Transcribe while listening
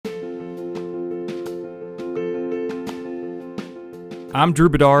I'm Drew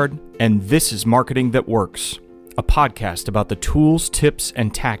Bedard, and this is Marketing That Works, a podcast about the tools, tips,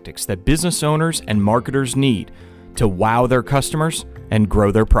 and tactics that business owners and marketers need to wow their customers and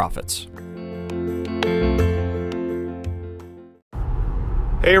grow their profits.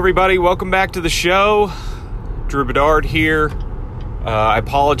 Hey everybody, welcome back to the show. Drew Bedard here. I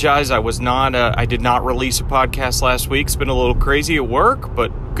apologize, I did not release a podcast last week. It's been a little crazy at work,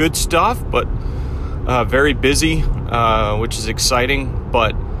 but good stuff, but very busy, which is exciting.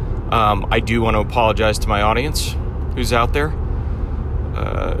 But I do want to apologize to my audience who's out there,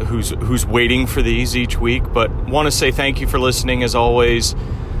 who's waiting for these each week, but want to say thank you for listening as always.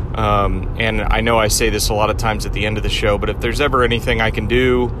 And I know I say this a lot of times at the end of the show, but if there's ever anything I can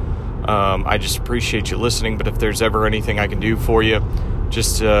do, I just appreciate you listening. But if there's ever anything I can do for you,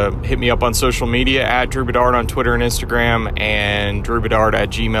 just hit me up on social media at Drew Bedard on Twitter and Instagram, and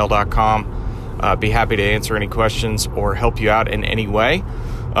drewbedard@gmail.com. Be happy to answer any questions or help you out in any way.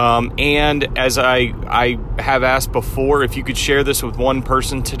 And as I have asked before, if you could share this with one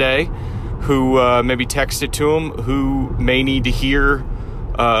person today who maybe text it to them, who may need to hear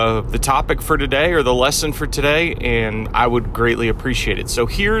the topic for today or the lesson for today, and I would greatly appreciate it. So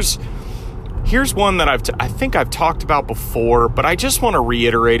here's one that I think I've talked about before, but I just want to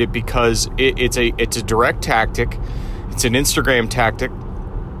reiterate it because it's a direct tactic. It's an Instagram tactic.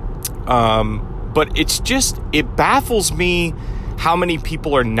 But it baffles me how many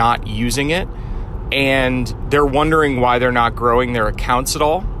people are not using it, and they're wondering why they're not growing their accounts at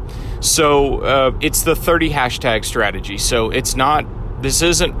all. So it's the 30 hashtag strategy. So this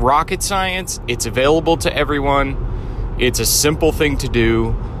isn't rocket science. It's available to everyone. It's a simple thing to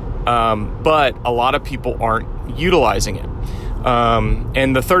do, but a lot of people aren't utilizing it.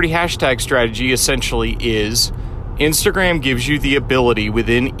 And the 30 hashtag strategy essentially is Instagram gives you the ability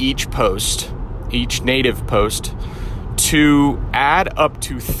within each post, each native post, to add up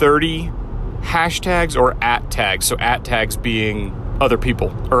to 30 hashtags or @ tags. So @ tags being other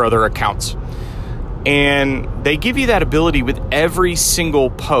people or other accounts. And they give you that ability with every single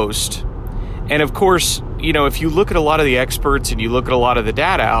post. And of course, if you look at a lot of the experts and you look at a lot of the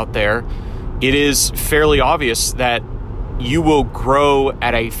data out there, it is fairly obvious that you will grow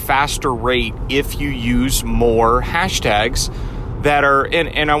at a faster rate if you use more hashtags that are,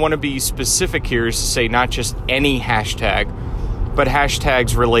 and I want to be specific here is to say not just any hashtag, but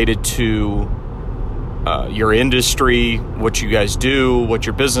hashtags related to your industry, what you guys do, what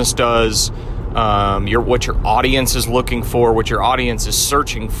your business does, what your audience is looking for, what your audience is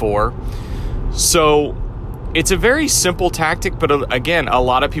searching for. So it's a very simple tactic, but again, a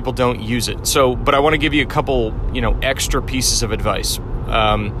lot of people don't use it. So, but I want to give you a couple, extra pieces of advice.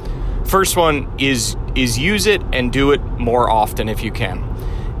 First one is use it and do it more often if you can.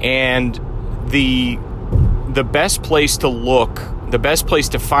 And the best place to look, the best place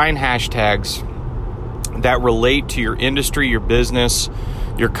to find hashtags that relate to your industry, your business,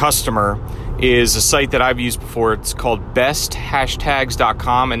 your customer is a site that I've used before. It's called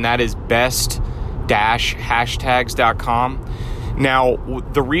besthashtags.com, and that is best-hashtags.com. Now,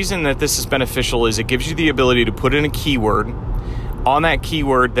 the reason that this is beneficial is it gives you the ability to put in a keyword. On that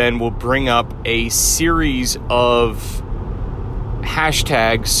keyword then will bring up a series of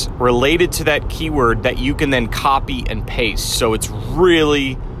hashtags related to that keyword that you can then copy and paste. So it's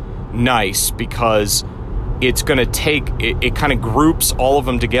really nice because it's going to it kind of groups all of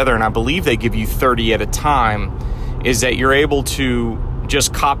them together, and I believe they give you 30 at a time, is that you're able to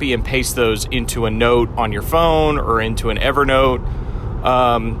just copy and paste those into a note on your phone or into an Evernote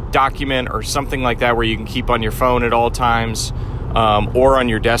document or something like that where you can keep on your phone at all times, or on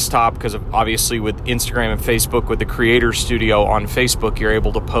your desktop, because obviously with Instagram and Facebook, with the Creator Studio on Facebook, you're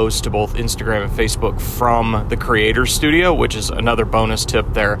able to post to both Instagram and Facebook from the Creator Studio, which is another bonus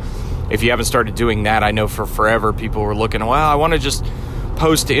tip there. If you haven't started doing that, I know for forever people were looking, well, I want to just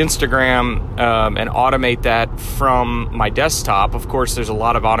post to Instagram and automate that from my desktop. Of course, there's a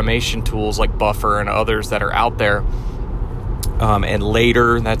lot of automation tools like Buffer and others that are out there. And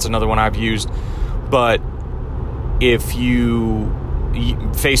Later, that's another one I've used. But if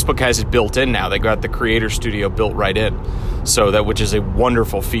Facebook has it built in now. They got the Creator Studio built right in. So which is a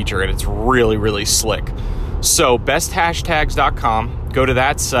wonderful feature, and it's really, really slick. So besthashtags.com, go to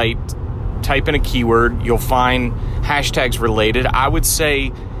that site, type in a keyword, you'll find hashtags related. I would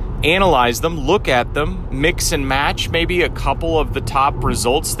say analyze them, look at them, mix and match maybe a couple of the top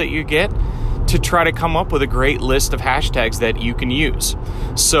results that you get to try to come up with a great list of hashtags that you can use.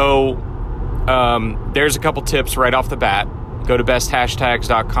 So there's a couple tips right off the bat. Go to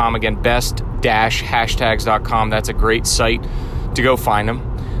besthashtags.com. Again, best-hashtags.com. That's a great site to go find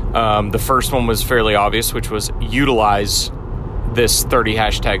them. The first one was fairly obvious, which was utilize this 30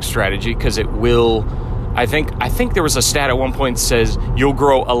 hashtag strategy, because it will, I think there was a stat at one point that says you'll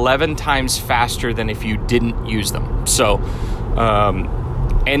grow 11 times faster than if you didn't use them. So,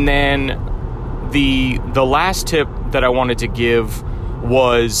 and then the last tip that I wanted to give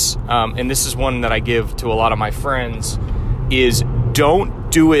was, and this is one that I give to a lot of my friends, is don't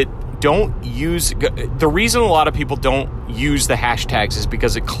use, the reason a lot of people don't use the hashtags is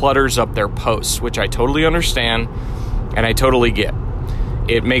because it clutters up their posts, which I totally understand and I totally get.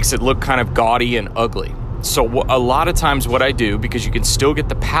 It makes it look kind of gaudy and ugly. So a lot of times what I do, because you can still get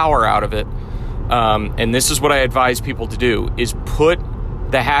the power out of it, and this is what I advise people to do, is put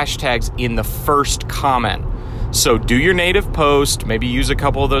the hashtags in the first comment. So do your native post, maybe use a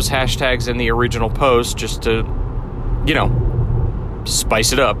couple of those hashtags in the original post just to,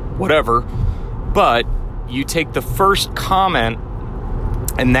 spice it up, whatever. But you take the first comment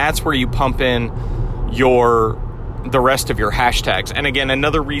and that's where you pump in the rest of your hashtags. And again,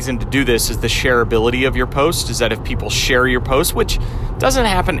 another reason to do this is the shareability of your post, is that if people share your post, which doesn't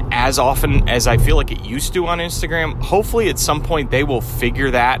happen as often as I feel like it used to on Instagram, hopefully at some point they will figure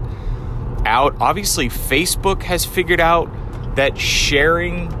that out. Obviously, Facebook has figured out that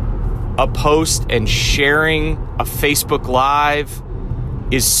sharing a post and sharing a Facebook Live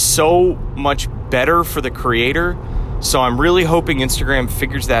is so much better for the creator. So I'm really hoping Instagram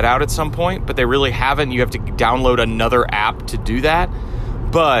figures that out at some point, but they really haven't. You have to download another app to do that.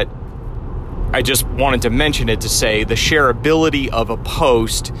 But I just wanted to mention it to say the shareability of a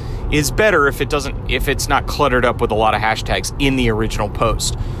post is better if it's not cluttered up with a lot of hashtags in the original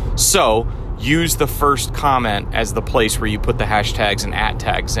post. So use the first comment as the place where you put the hashtags and @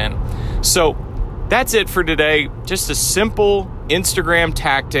 tags in. So that's it for today. Just a simple Instagram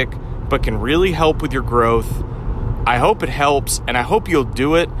tactic, but can really help with your growth. I hope it helps, and I hope you'll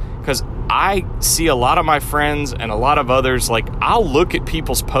do it, because I see a lot of my friends and a lot of others, like, I'll look at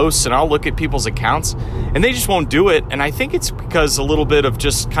people's posts and I'll look at people's accounts and they just won't do it. And I think it's because a little bit of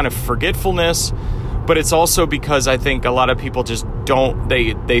just kind of forgetfulness, but it's also because I think a lot of people just don't,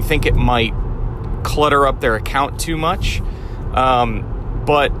 they think it might clutter up their account too much.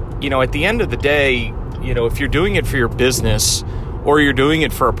 But, at the end of the day, if you're doing it for your business or you're doing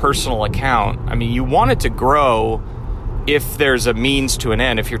it for a personal account, you want it to grow if there's a means to an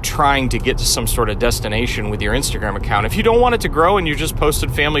end, if you're trying to get to some sort of destination with your Instagram account. If you don't want it to grow and you just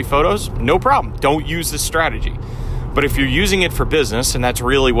posted family photos, no problem. Don't use this strategy. But if you're using it for business, and that's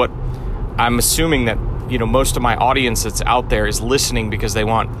really what I'm assuming that, most of my audience that's out there is listening because they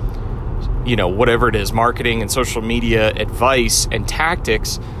want, whatever it is, marketing and social media advice and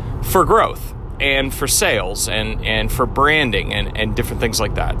tactics for growth and for sales and for branding and different things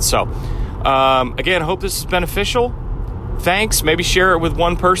like that. So, again, I hope this is beneficial. Thanks. Maybe share it with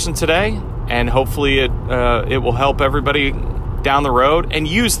one person today, and hopefully it will help everybody down the road. And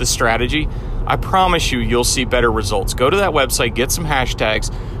use the strategy. I promise you'll see better results. Go to that website, get some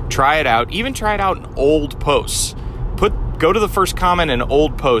hashtags, try it out. Even try it out in old posts. Go to the first comment in an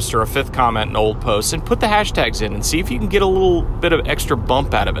old post or a fifth comment in an old post and put the hashtags in and see if you can get a little bit of extra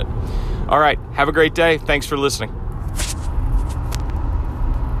bump out of it. All right. Have a great day. Thanks for listening.